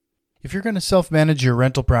If you're going to self-manage your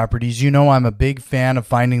rental properties, you know I'm a big fan of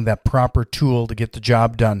finding that proper tool to get the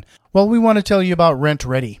job done. Well, we want to tell you about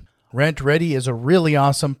RentRedi. RentRedi is a really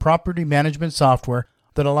awesome property management software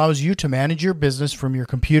that allows you to manage your business from your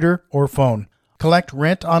computer or phone. Collect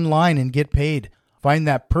rent online and get paid. Find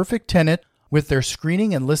that perfect tenant with their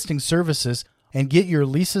screening and listing services and get your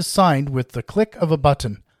leases signed with the click of a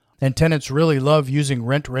button. And tenants really love using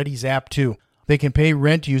RentRedi's app too. They can pay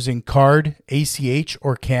rent using card, ACH,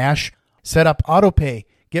 or cash, set up autopay,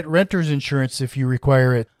 get renter's insurance if you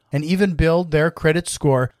require it, and even build their credit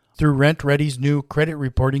score through RentRedi's new credit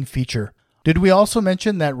reporting feature. Did we also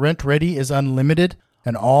mention that RentRedi is unlimited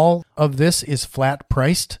and all of this is flat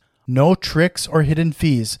priced? No tricks or hidden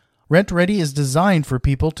fees. RentRedi is designed for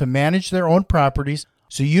people to manage their own properties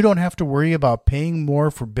so you don't have to worry about paying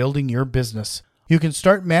more for building your business. You can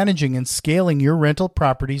start managing and scaling your rental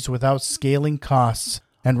properties without scaling costs.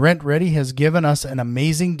 And RentRedi has given us an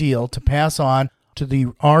amazing deal to pass on to the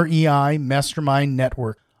REI Mastermind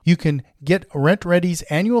Network. You can get RentRedi's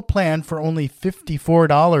annual plan for only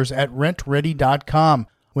 $54 at rentredi.com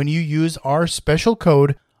when you use our special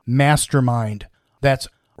code MASTERMIND. That's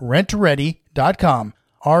rentredi.com,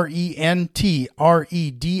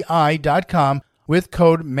 RENTREDI.com with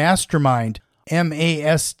code MASTERMIND,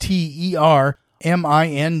 MASTERMIND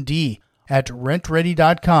at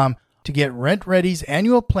rentredi.com to get RentRedi's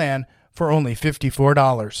annual plan for only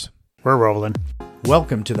 $54. We're rolling.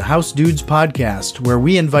 Welcome to the House Dudes podcast, where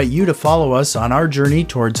we invite you to follow us on our journey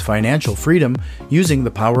towards financial freedom using the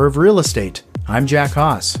power of real estate. I'm Jack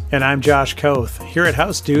Haas. And I'm Josh Koth. Here at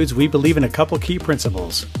House Dudes, we believe in a couple key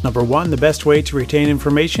principles. Number one, the best way to retain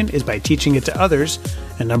information is by teaching it to others.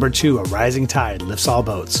 And number two, a rising tide lifts all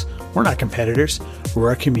boats. We're not competitors,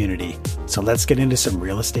 we're a community. So let's get into some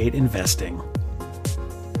real estate investing.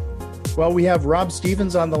 Well, we have Rob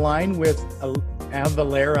Stevens on the line with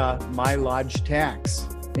Avalara My Lodge Tax.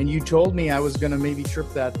 And you told me I was going to maybe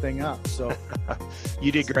trip that thing up. So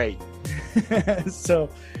you did great.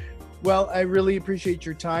 Well, I really appreciate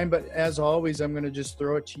your time. But as always, I'm going to just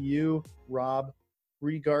throw it to you, Rob,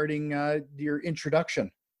 regarding your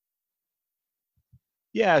introduction.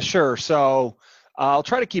 Yeah, sure. So I'll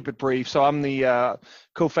try to keep it brief. So I'm the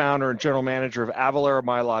co-founder and general manager of Avalara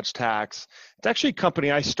My Lodge Tax. It's actually a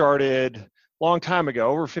company I started a long time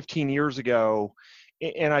ago, over 15 years ago.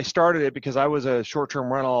 And I started it because I was a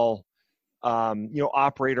short-term rental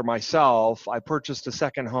operator myself. I purchased a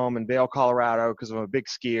second home in Vail, Colorado, because I'm a big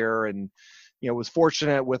skier, and was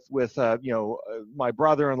fortunate with my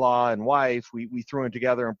brother-in-law and wife. We threw in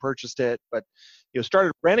together and purchased it, but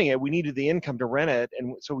started renting it. We needed the income to rent it,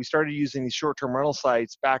 and so we started using these short-term rental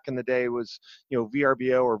sites. Back in the day, was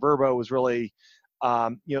VRBO or Vrbo was really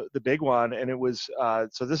the big one, and it was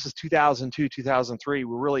so this is 2002, 2003.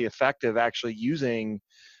 We're really effective actually using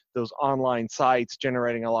those online sites,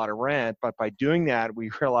 generating a lot of rent. But by doing that,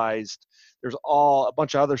 we realized there's a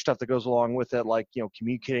bunch of other stuff that goes along with it, like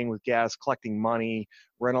communicating with guests, collecting money,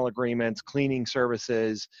 rental agreements, cleaning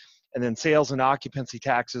services, and then sales and occupancy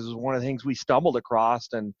taxes was one of the things we stumbled across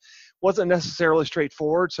and wasn't necessarily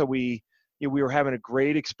straightforward. So we were having a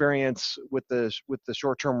great experience with the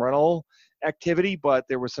short-term rental activity, but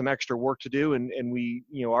there was some extra work to do, and we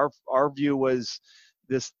our view was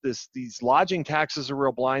these lodging taxes are a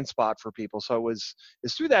real blind spot for people. So it's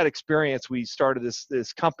through that experience we started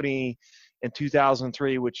this company in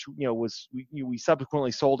 2003, which we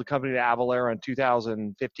subsequently sold the company to Avalara in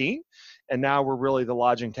 2015, and now we're really the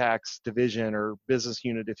lodging tax division or business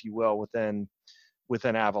unit, if you will, within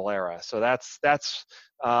Avalara. So that's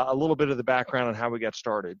a little bit of the background on how we got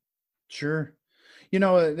started. Sure.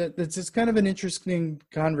 It's kind of an interesting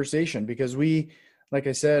conversation because like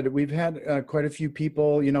I said, we've had quite a few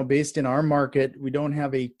people, based in our market. We don't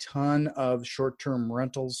have a ton of short-term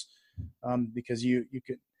rentals because you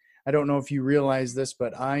could, I don't know if you realize this,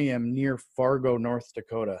 but I am near Fargo, North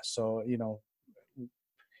Dakota. So,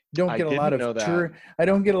 don't get a lot of I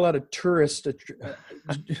don't get a lot of tourist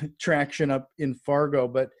traction up in Fargo,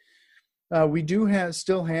 but we do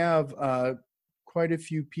still have quite a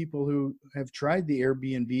few people who have tried the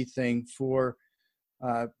Airbnb thing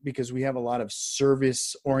because we have a lot of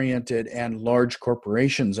service-oriented and large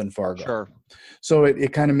corporations in Fargo. Sure. So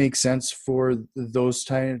it kind of makes sense for those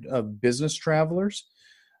type of business travelers.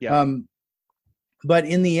 Yeah. But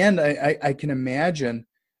in the end, I can imagine,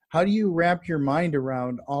 how do you wrap your mind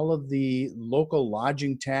around all of the local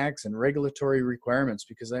lodging tax and regulatory requirements?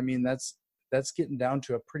 Because that's getting down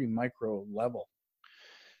to a pretty micro level.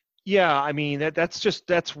 Yeah, I mean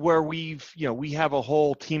that's where we have a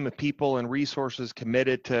whole team of people and resources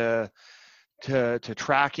committed to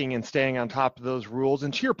tracking and staying on top of those rules.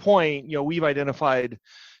 And to your point, we've identified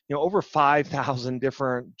over 5,000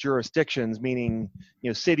 different jurisdictions, meaning,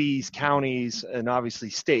 cities, counties, and obviously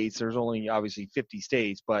states. There's only obviously 50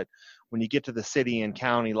 states, but when you get to the city and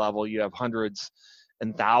county level, you have hundreds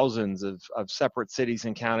and thousands of separate cities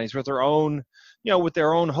and counties with their own,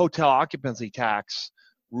 hotel occupancy tax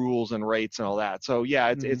rules and rates and all that. So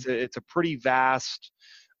yeah, it's a pretty vast,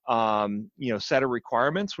 set of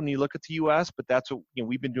requirements when you look at the U.S. But that's what,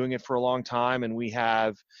 we've been doing it for a long time, and we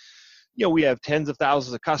have tens of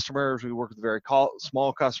thousands of customers. We work with very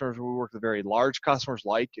small customers. We work with very large customers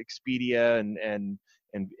like Expedia and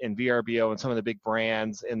VRBO and some of the big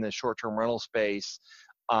brands in the short-term rental space.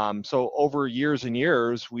 So over years and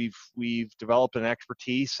years, we've developed an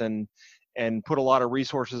expertise and put a lot of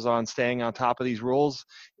resources on staying on top of these rules,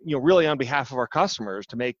 really on behalf of our customers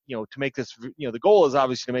to make this, the goal is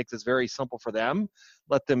obviously to make this very simple for them,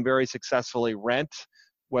 let them very successfully rent,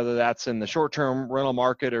 whether that's in the short-term rental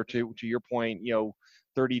market or to your point,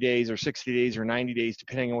 30 days or 60 days or 90 days,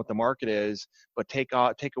 depending on what the market is, but take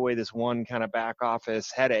away this one kind of back office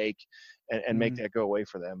headache and make that go away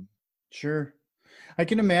for them. Sure. I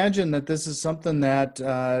can imagine that this is something that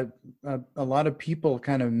a lot of people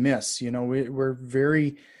kind of miss. We're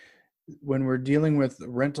very, when we're dealing with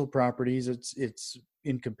rental properties, it's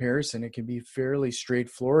in comparison, it can be fairly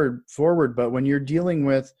straightforward. But when you're dealing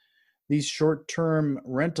with these short-term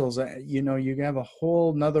rentals, you have a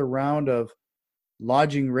whole nother round of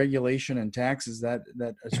lodging regulation and taxes that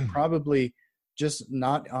is probably just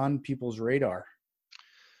not on people's radar.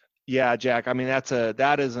 Yeah, Jack. I mean,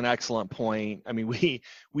 that is an excellent point. I mean,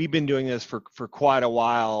 we've been doing this for quite a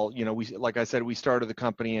while. Like I said, we started the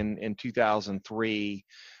company in 2003.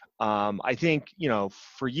 I think,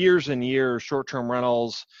 for years and years, short-term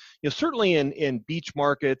rentals, certainly in beach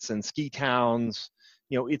markets and ski towns,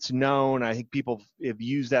 it's known. I think people have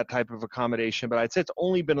used that type of accommodation, but I'd say it's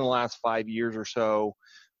only been in the last 5 years or so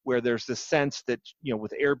where there's this sense that,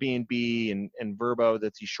 with Airbnb and Vrbo,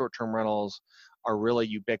 that these short-term rentals are really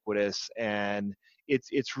ubiquitous, and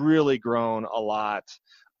it's really grown a lot.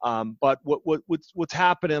 But what's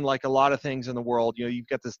happening, like a lot of things in the world, you've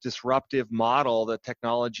got this disruptive model that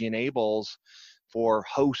technology enables for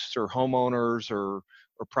hosts or homeowners or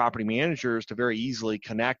property managers to very easily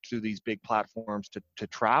connect through these big platforms to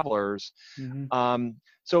travelers. Mm-hmm.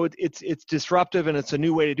 So it's disruptive, and it's a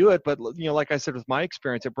new way to do it. But like I said, with my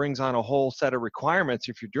experience, it brings on a whole set of requirements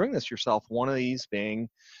if you're doing this yourself. One of these being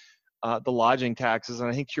the lodging taxes. And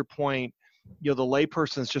I think to your point, the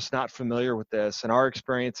layperson is just not familiar with this. And our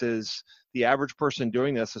experience is the average person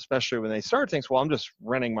doing this, especially when they start, thinks, well, I'm just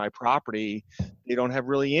renting my property. They don't have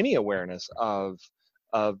really any awareness of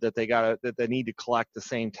that they need to collect the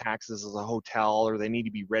same taxes as a hotel, or they need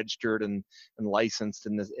to be registered and licensed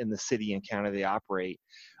in the city and county they operate.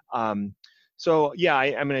 So yeah,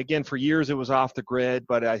 I mean, again, for years it was off the grid,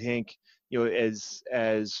 but I think, as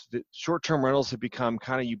the short-term rentals have become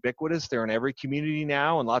kind of ubiquitous, they're in every community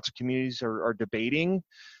now, and lots of communities are debating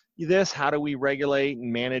this. How do we regulate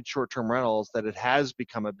and manage short-term rentals? That it has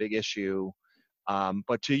become a big issue.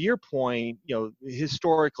 But to your point,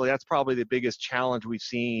 historically, that's probably the biggest challenge we've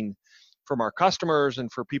seen from our customers and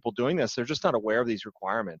for people doing this. They're just not aware of these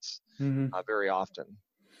requirements very often.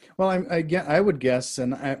 Well, I would guess,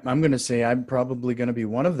 and I'm going to say I'm probably going to be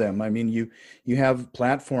one of them. I mean, you have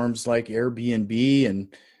platforms like Airbnb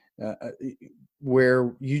and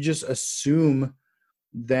where you just assume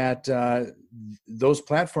that those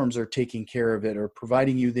platforms are taking care of it or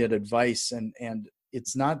providing you that advice, and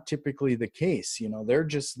it's not typically the case. They're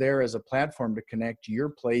just there as a platform to connect your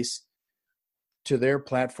place to their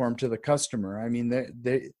platform to the customer. I mean,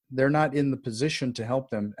 they're not in the position to help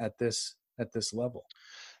them at this level.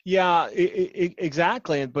 Yeah,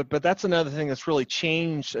 exactly. But that's another thing that's really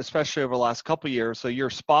changed, especially over the last couple of years. So you're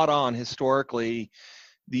spot on. Historically,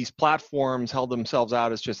 these platforms held themselves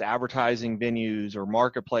out as just advertising venues or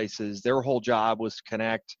marketplaces. Their whole job was to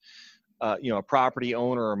connect, a property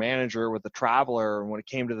owner or manager with a traveler. And when it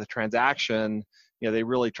came to the transaction, they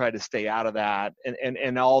really tried to stay out of that,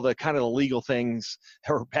 and all the kind of the legal things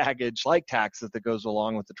or baggage like taxes that goes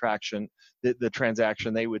along with the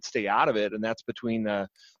transaction, they would stay out of it. And that's between the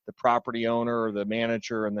property owner or the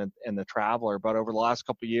manager and the traveler. But over the last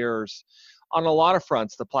couple of years, on a lot of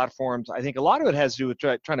fronts, the platforms, I think a lot of it has to do with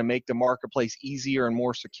trying to make the marketplace easier and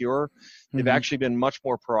more secure. Mm-hmm. They've actually been much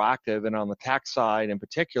more proactive. And on the tax side in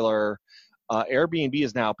particular, Airbnb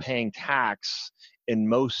is now paying tax in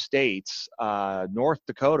most states, North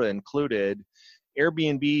Dakota included.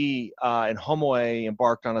 Airbnb and HomeAway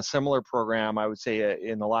embarked on a similar program, I would say,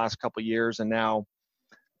 in the last couple of years, and now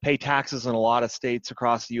pay taxes in a lot of states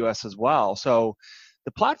across the U.S. as well. So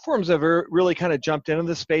the platforms have really kind of jumped into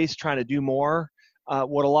the space trying to do more.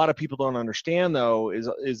 What a lot of people don't understand, though,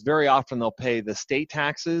 is very often they'll pay the state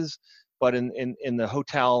taxes, but in the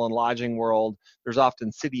hotel and lodging world, there's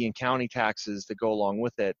often city and county taxes that go along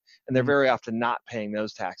with it, and they're very often not paying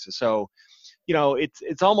those taxes. So,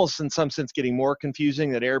 it's almost in some sense getting more confusing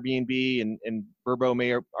that Airbnb and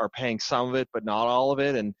Vrbo are paying some of it, but not all of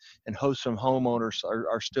it, and hosts and homeowners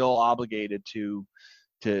are still obligated to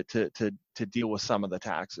deal with some of the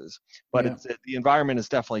taxes. But the environment is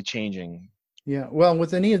definitely changing. Yeah. Well,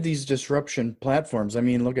 with any of these disruption platforms, I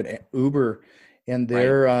mean, look at Uber, and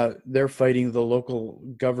they're fighting the local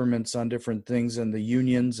governments on different things and the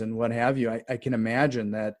unions and what have you. I can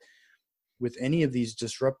imagine that with any of these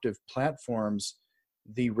disruptive platforms,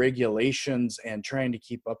 the regulations and trying to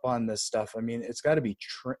keep up on this stuff, I mean, it's got to be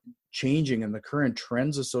changing, and the current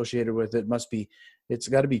trends associated with it it's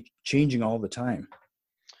got to be changing all the time.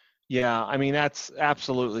 Yeah, I mean, that's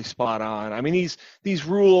absolutely spot on. I mean, these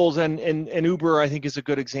rules and Uber, I think, is a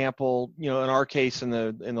good example. In our case, in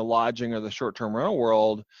the lodging or the short-term rental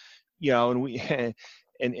world, and we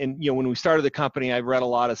and when we started the company, I read a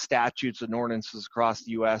lot of statutes and ordinances across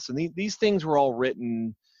the U.S. and these things were all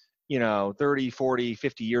written, 30, 40,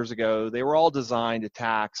 50 years ago. They were all designed to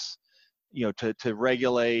tax, to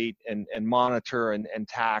regulate and monitor and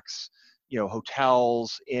tax,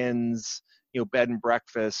 hotels, inns, bed and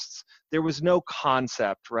breakfasts. There was no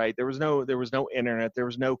concept, right? There was no internet. There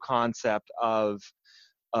was no concept of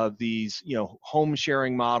these, home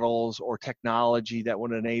sharing models or technology that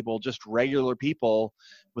would enable just regular people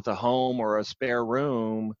with a home or a spare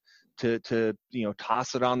room to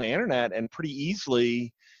toss it on the internet and pretty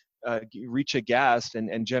easily reach a guest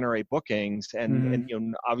and generate bookings. And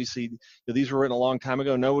obviously these were written a long time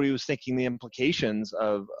ago. Nobody was thinking the implications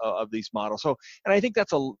of these models. So, and I think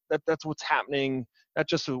that's what's happening, not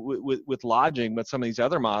just with lodging, but some of these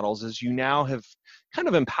other models, is you now have kind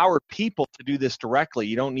of empowered people to do this directly.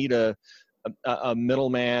 You don't need a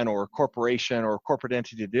middleman or a corporation or a corporate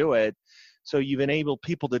entity to do it. So you've enabled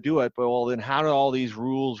people to do it, but well, then how do all these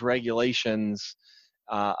rules, regulations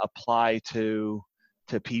apply to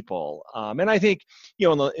people? And I think,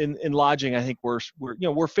 in lodging, I think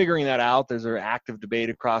we're figuring that out. There's an active debate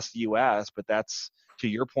across the U.S., but that's, to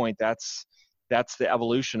your point, that's the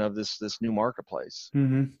evolution of this new marketplace.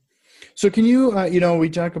 Mm-hmm. So can you, we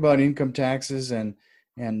talk about income taxes and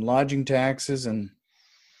lodging taxes, and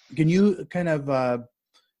can you kind of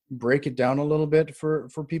break it down a little bit for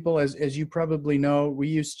people? As you probably know, we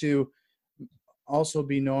used to also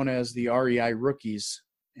be known as the REI rookies,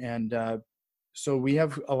 and so we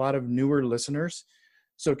have a lot of newer listeners.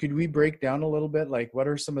 So could we break down a little bit, like what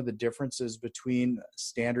are some of the differences between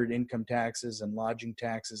standard income taxes and lodging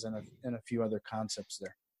taxes and a few other concepts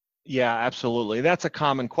there? Yeah, absolutely. That's a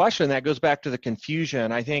common question. That goes back to the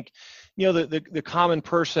confusion. I think, the common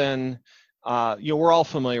person, we're all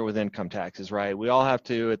familiar with income taxes, right? We all have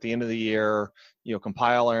to, at the end of the year,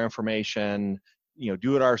 compile our information,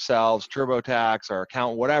 do it ourselves, TurboTax, our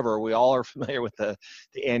accountant, whatever. We all are familiar with the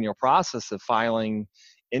annual process of filing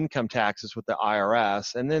income taxes with the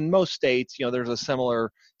IRS. And then most states, there's a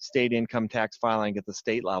similar state income tax filing at the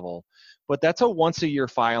state level. But that's a once a year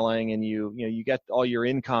filing, and you get all your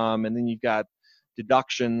income, and then you've got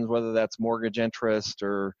deductions, whether that's mortgage interest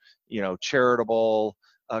or, charitable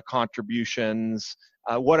contributions,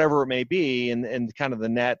 whatever it may be, and kind of the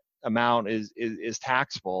net amount is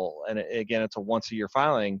taxable. And again, it's a once a year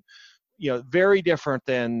filing. Very different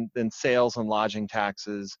than sales and lodging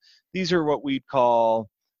taxes. These are what we'd call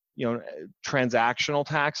transactional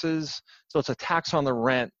taxes. So it's a tax on the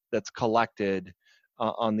rent that's collected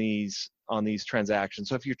on these transactions.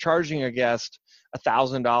 So if you're charging a guest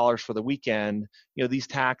 $1,000 for the weekend, these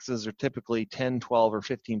taxes are typically 10, 12, or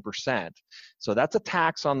 15%. So that's a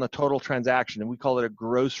tax on the total transaction, and we call it a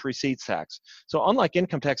gross receipts tax. So unlike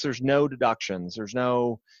income tax, there's no deductions. There's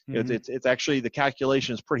no, it's actually, the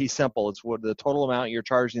calculation is pretty simple. It's what the total amount you're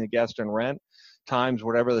charging the guest in rent times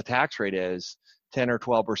whatever the tax rate is, 10 or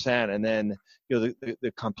 12%. And then,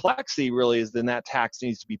 the complexity really is then that tax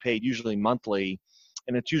needs to be paid usually monthly.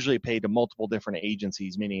 And it's usually paid to multiple different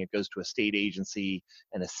agencies, meaning it goes to a state agency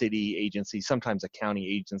and a city agency, sometimes a county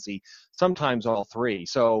agency, sometimes all three.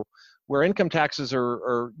 So where income taxes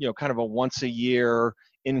are kind of a once a year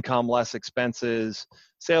income less expenses,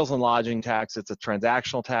 sales and lodging tax, it's a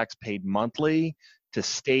transactional tax paid monthly to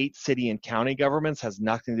state, city, and county governments, has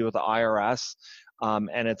nothing to do with the IRS.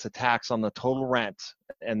 And it's a tax on the total rent,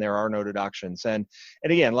 and there are no deductions. And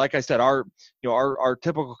again, like I said, our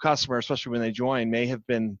typical customer, especially when they join, may have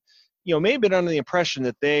been under the impression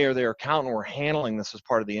that they or their accountant were handling this as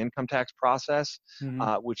part of the income tax process,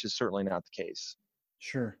 which is certainly not the case.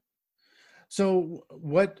 Sure. So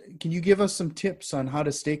what can you give us some tips on how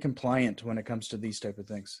to stay compliant when it comes to these type of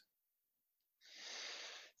things?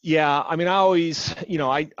 Yeah, I mean, I always,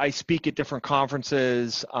 I speak at different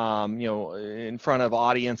conferences, in front of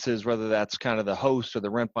audiences, whether that's kind of the host or the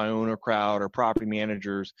rent by owner crowd or property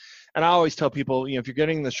managers. And I always tell people, if you're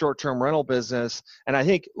getting the short-term rental business, and I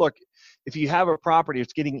think, look, if you have a property,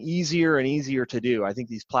 it's getting easier and easier to do. I think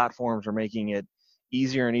these platforms are making it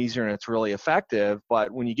easier and easier, and it's really effective.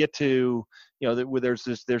 But when you get to, there's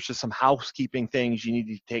just some housekeeping things you need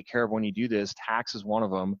to take care of when you do this. Tax is one of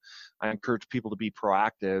them. I encourage people to be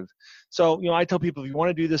proactive. So, I tell people if you want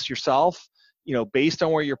to do this yourself, based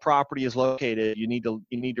on where your property is located, you need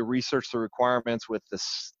to research the requirements with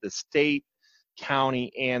the state, county,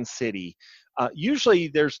 and city. Usually,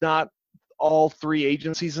 there's not all three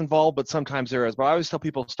agencies involved, but sometimes there is. But I always tell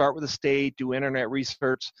people start with the state, do internet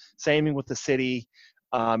research. Same with the city.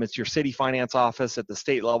 It's your city finance office. At the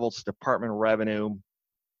state level, it's Department of Revenue.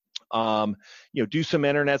 Do some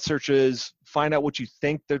internet searches, find out what you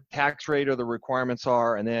think the tax rate or the requirements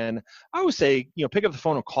are, and then I always say, pick up the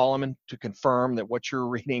phone and call them to confirm that what you're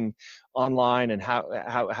reading online and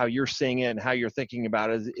how you're seeing it and how you're thinking about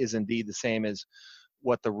it is indeed the same as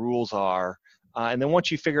what the rules are. And then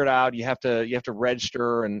once you figure it out, you have to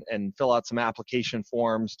register and fill out some application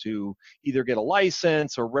forms to either get a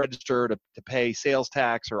license or register to pay sales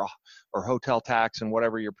tax or hotel tax in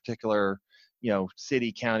whatever your particular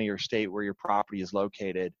city, county, or state where your property is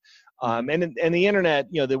located. And the internet,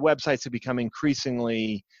 the websites have become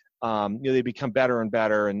increasingly, they become better and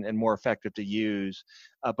better and more effective to use.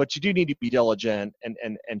 But you do need to be diligent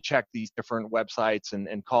and check these different websites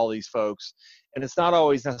and call these folks. And it's not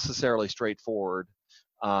always necessarily straightforward.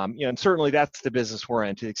 And certainly that's the business we're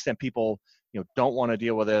in. To the extent people, don't want to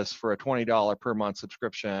deal with this for a $20 per month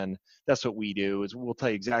subscription, that's what we do. Is we'll tell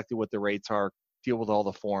you exactly what the rates are, deal with all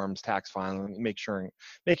the forms, tax filing,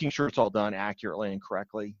 making sure it's all done accurately and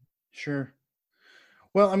correctly. Sure.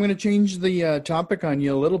 Well, I'm going to change the topic on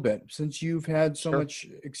you a little bit, since you've had so Sure. much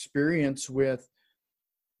experience with,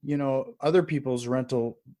 other people's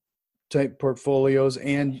rental type portfolios,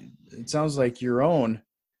 and it sounds like your own.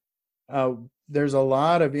 There's a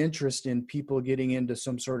lot of interest in people getting into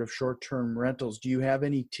some sort of short-term rentals. Do you have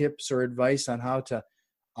any tips or advice on how to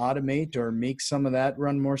automate or make some of that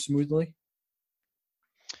run more smoothly?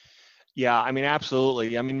 Yeah, I mean,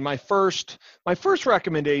 absolutely. I mean, my first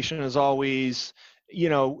recommendation is always,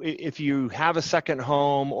 if you have a second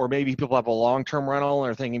home, or maybe people have a long-term rental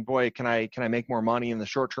and are thinking, boy, can I make more money in the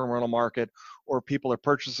short-term rental market, or people are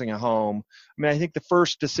purchasing a home. I mean, I think the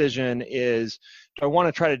first decision is, do I want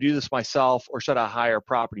to try to do this myself, or should I hire a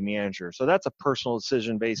property manager? So that's a personal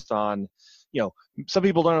decision based on, some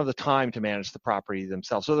people don't have the time to manage the property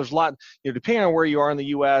themselves. So there's a lot, depending on where you are in the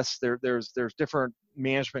U.S., there's different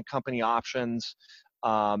management company options.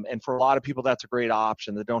 And for a lot of people, that's a great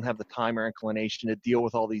option that don't have the time or inclination to deal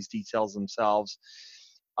with all these details themselves.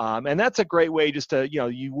 And that's a great way just to,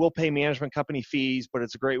 you will pay management company fees, but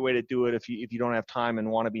it's a great way to do it if you don't have time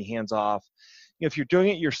and want to be hands off. If you're doing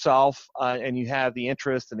it yourself and you have the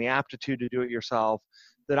interest and the aptitude to do it yourself,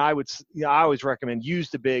 then I always recommend use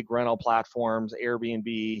the big rental platforms,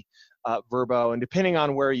 Airbnb, Vrbo, and depending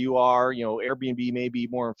on where you are, Airbnb may be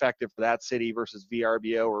more effective for that city versus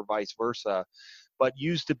VRBO or vice versa. But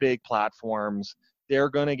use the big platforms. They're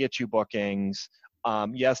going to get you bookings.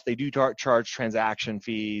 Yes, they do charge transaction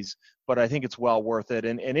fees, but I think it's well worth it.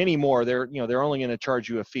 And anymore, they're only going to charge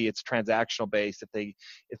you a fee. It's transactional based if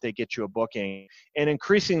they get you a booking. And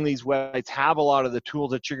increasingly, these websites have a lot of the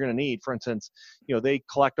tools that you're going to need. For instance, they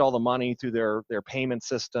collect all the money through their payment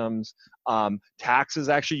systems. Taxes,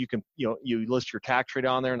 actually, you can you list your tax rate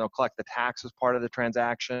on there, and they'll collect the tax as part of the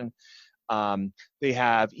transaction. They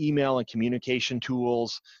have email and communication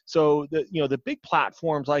tools. So the big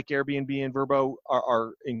platforms like Airbnb and Vrbo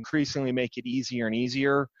are increasingly make it easier and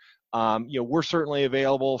easier. We're certainly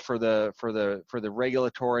available for the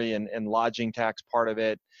regulatory and lodging tax part of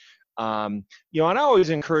it. And I always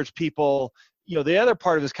encourage people, the other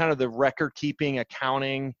part of it is kind of the record keeping,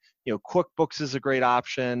 accounting. QuickBooks is a great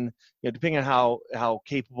option. Depending on how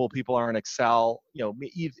capable people are in Excel,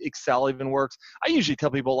 Excel even works. I usually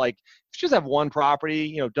tell people, like, if you just have one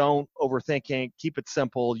property, don't overthink it. Keep it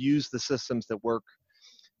simple. Use the systems that work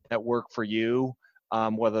for you,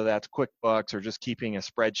 whether that's QuickBooks or just keeping a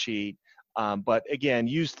spreadsheet. But again,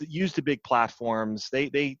 use the big platforms.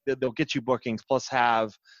 They'll get you bookings, plus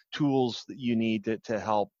have tools that you need to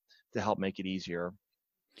help make it easier.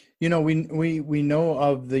 We know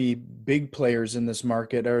of the big players in this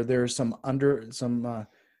market. Are there some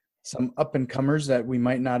up and comers that we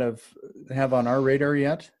might not have on our radar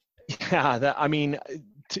yet? Yeah,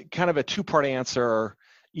 kind of a two-part answer.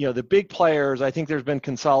 The big players, I think there's been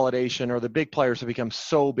consolidation, or the big players have become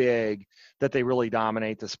so big that they really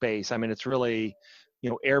dominate the space. I mean, it's really,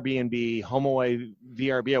 Airbnb, HomeAway,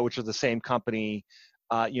 VRBO, which is the same company.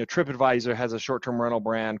 TripAdvisor has a short-term rental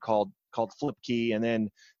brand called Flipkey, and then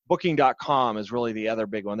Booking.com is really the other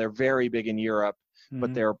big one. They're very big in Europe,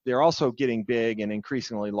 but they're also getting big and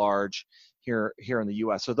increasingly large here in the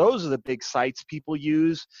U.S. So those are the big sites people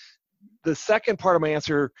use. The second part of my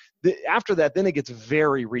answer, after that, then it gets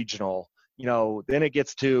very regional. Then it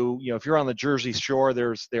gets to, if you're on the Jersey Shore,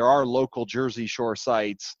 there are local Jersey Shore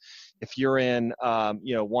sites. If you're in,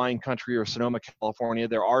 wine country or Sonoma, California,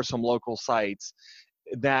 there are some local sites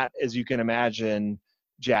that, as you can imagine,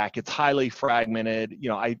 Jack, it's highly fragmented.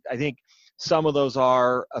 I think some of those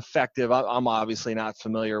are effective. I'm obviously not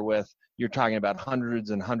familiar with. You're talking about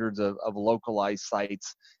hundreds and hundreds of localized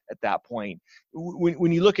sites at that point.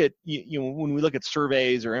 When you look at, when we look at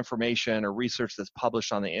surveys or information or research that's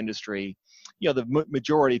published on the industry,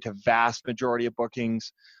 the vast majority of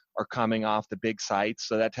bookings are coming off the big sites.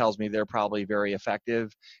 So that tells me they're probably very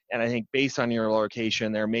effective. And I think based on your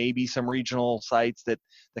location, there may be some regional sites that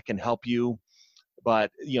can help you.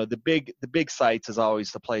 But, the big sites is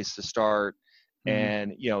always the place to start.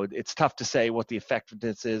 And, it's tough to say what the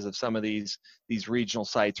effectiveness is of some of these regional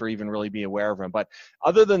sites, or even really be aware of them. But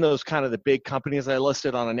other than those kind of the big companies I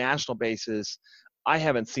listed on a national basis, I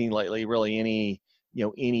haven't seen lately really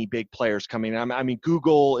any big players coming. I mean,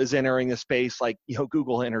 Google is entering the space, like,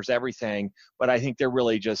 Google enters everything, but I think they're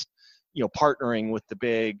really just, partnering with the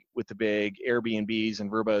big Airbnbs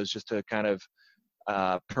and Vrbos just to kind of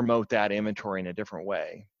promote that inventory in a different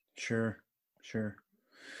way. Sure.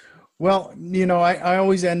 Well, I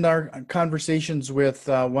always end our conversations with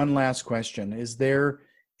one last question. Is there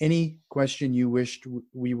any question you wished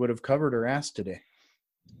we would have covered or asked today?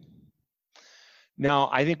 No,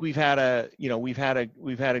 I think we've had a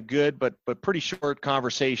good but pretty short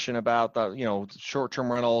conversation about the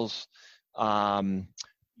short-term rentals,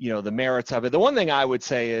 the merits of it. The one thing I would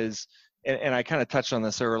say is, and I kind of touched on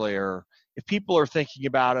this earlier, if people are thinking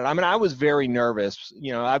about it, I was very nervous.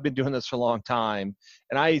 I've been doing this for a long time,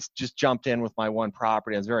 and I just jumped in with my one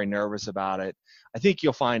property. I was very nervous about it. I think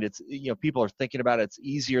you'll find it's, people are thinking about it. It's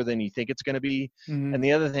easier than you think it's going to be. Mm-hmm. And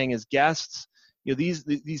the other thing is guests.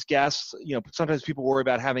 These guests, sometimes people worry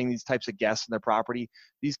about having these types of guests in their property.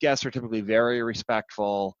 These guests are typically very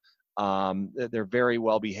respectful. They're very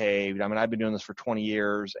well behaved. I've been doing this for 20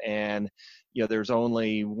 years, and there's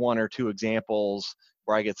only one or two examples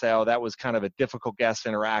where I could say, oh, that was kind of a difficult guest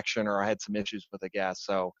interaction, or I had some issues with a guest.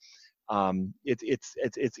 So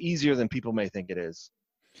it's easier than people may think it is.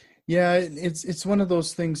 Yeah, it's one of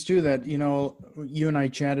those things too that you and I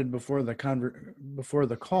chatted before the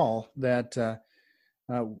call that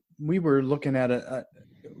we were looking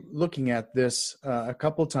at this a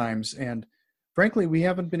couple times, and frankly, we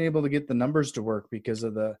haven't been able to get the numbers to work because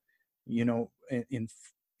of the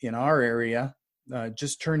in our area.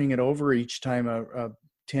 Just turning it over each time a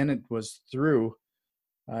tenant was through,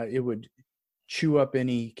 it would chew up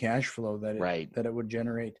any cash flow that it would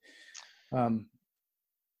generate.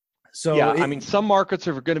 So yeah, some markets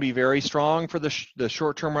are going to be very strong for the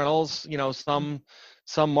short-term rentals.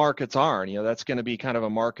 Some markets aren't. That's going to be kind of a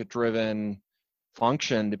market-driven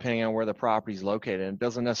function depending on where the property is located. And it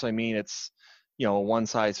doesn't necessarily mean it's a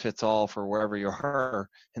one-size-fits-all for wherever you are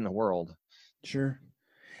in the world. Sure.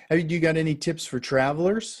 Do you got any tips for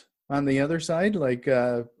travelers on the other side? Like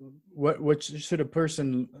what should a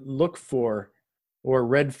person look for, or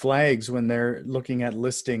red flags when they're looking at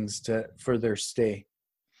listings for their stay?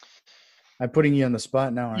 I'm putting you on the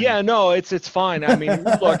spot now. Yeah, no, it's fine.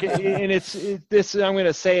 Look, and it's this. I'm going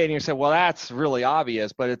to say it, and you say, well, that's really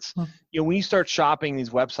obvious. But it's when you start shopping these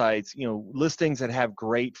websites, listings that have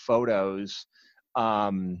great photos.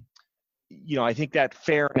 I think that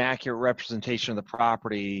fair and accurate representation of the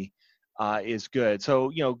property is good.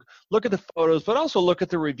 So, look at the photos, but also look at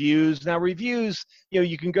the reviews. Now, reviews,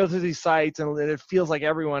 you can go through these sites and it feels like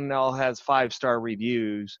everyone now has 5-star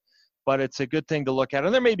reviews, but it's a good thing to look at.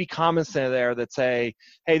 And there may be comments in there that say,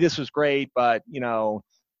 hey, this was great, but,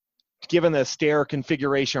 given the stair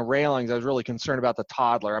configuration railings, I was really concerned about the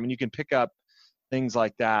toddler. You can pick up things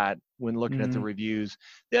like that when looking at the reviews.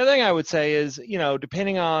 The other thing I would say is,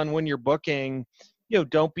 depending on when you're booking,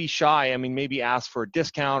 don't be shy. Maybe ask for a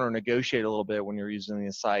discount or negotiate a little bit when you're using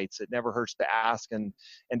these sites. It never hurts to ask. And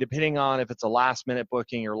depending on if it's a last minute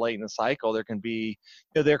booking or late in the cycle, there can be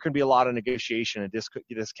a lot of negotiation and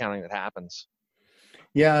discounting that happens.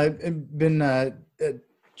 Yeah, I've been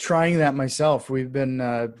trying that myself. We've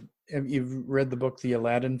been, you've read the book, The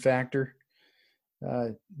Aladdin Factor?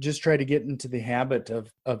 just try to get into the habit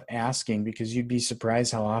of asking, because you'd be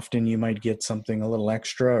surprised how often you might get something a little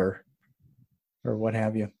extra or what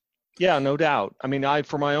have you. Yeah, no doubt. I mean,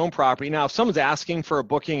 for my own property now, if someone's asking for a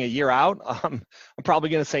booking a year out, I'm probably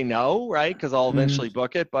going to say no, right? Because I'll eventually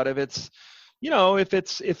book it. But if it's,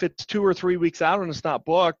 if it's 2 or 3 weeks out and it's not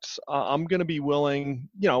booked, I'm going to be willing.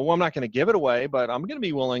 I'm not going to give it away, but I'm going to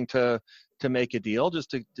be willing to make a deal just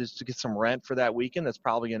to get some rent for that weekend. That's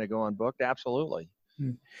probably going to go unbooked. Absolutely.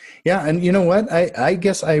 Yeah, and you know what? I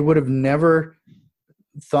guess I would have never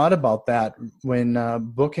thought about that when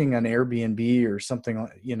booking an Airbnb or something.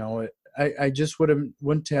 I just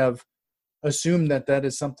wouldn't have assumed that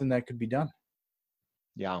is something that could be done.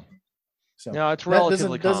 Yeah. So no, it's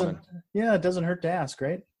relatively common. Yeah, it doesn't hurt to ask,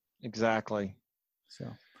 right? Exactly.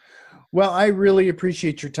 So, well, I really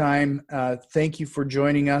appreciate your time. Thank you for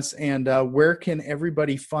joining us. And where can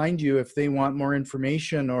everybody find you if they want more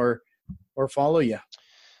information or follow you?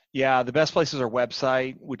 Yeah, the best place is our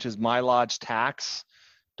website, which is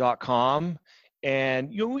mylodgetax.com. And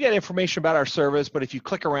we get information about our service, but if you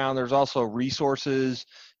click around, there's also resources,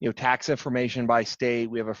 tax information by state.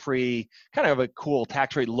 We have a free, kind of a cool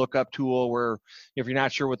tax rate lookup tool where if you're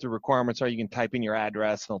not sure what the requirements are, you can type in your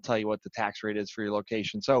address and it'll tell you what the tax rate is for your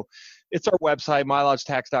location. So it's our website,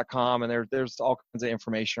 mylodgetax.com, and there's all kinds of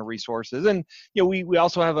information and resources. And we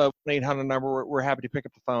also have a 1-800 number. We're happy to pick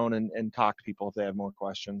up the phone and talk to people if they have more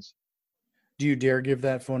questions. Do you dare give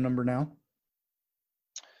that phone number now?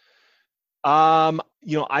 I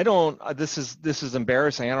don't, this is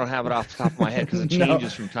embarrassing. I don't have it off the top of my head because it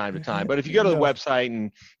changes from time to time. But if you go to the website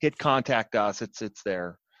and hit contact us, it's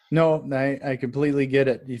there. No, I completely get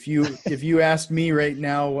it. If you asked me right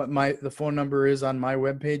now what the phone number is on my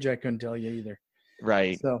webpage, I couldn't tell you either.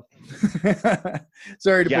 Right. So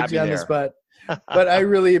sorry to put you on the spot, but I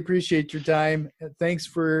really appreciate your time. Thanks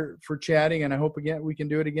for chatting, and I hope we can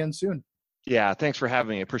do it again soon. Yeah. Thanks for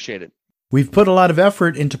having me. Appreciate it. We've put a lot of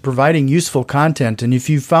effort into providing useful content, and if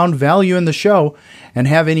you found value in the show and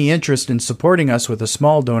have any interest in supporting us with a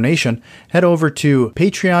small donation, head over to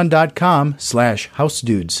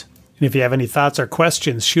patreon.com/housedudes. And if you have any thoughts or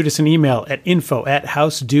questions, shoot us an email at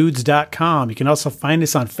info@housedudes.com. You can also find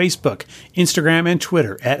us on Facebook, Instagram, and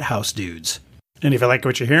Twitter @housedudes. And if you like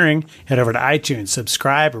what you're hearing, head over to iTunes,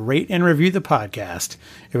 subscribe, rate, and review the podcast.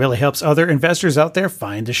 It really helps other investors out there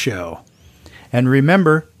find the show. And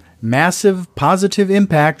remember, massive positive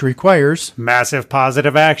impact requires massive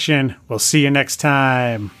positive action. We'll see you next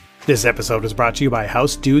time. This episode is brought to you by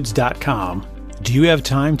HouseDudes.com. Do you have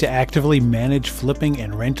time to actively manage flipping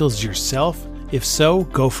and rentals yourself? If so,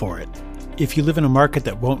 go for it. If you live in a market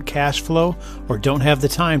that won't cash flow or don't have the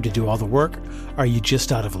time to do all the work, are you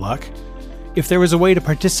just out of luck? If there was a way to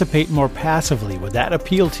participate more passively, would that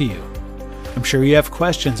appeal to you? I'm sure you have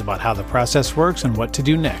questions about how the process works and what to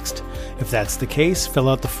do next. If that's the case, fill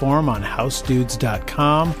out the form on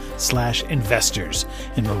housedudes.com/investors,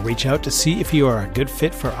 and we'll reach out to see if you are a good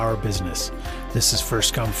fit for our business. This is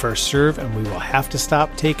first come, first serve, and we will have to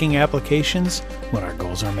stop taking applications when our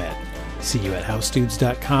goals are met. See you at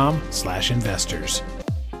housedudes.com/investors.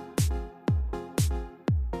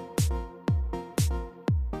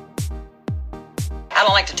 I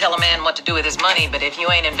don't like to tell a man what to do with his money, but if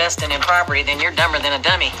you ain't investing in property, then you're dumber than a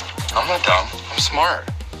dummy. I'm not dumb. I'm smart.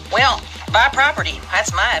 Well, buy property.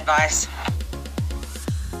 That's my advice.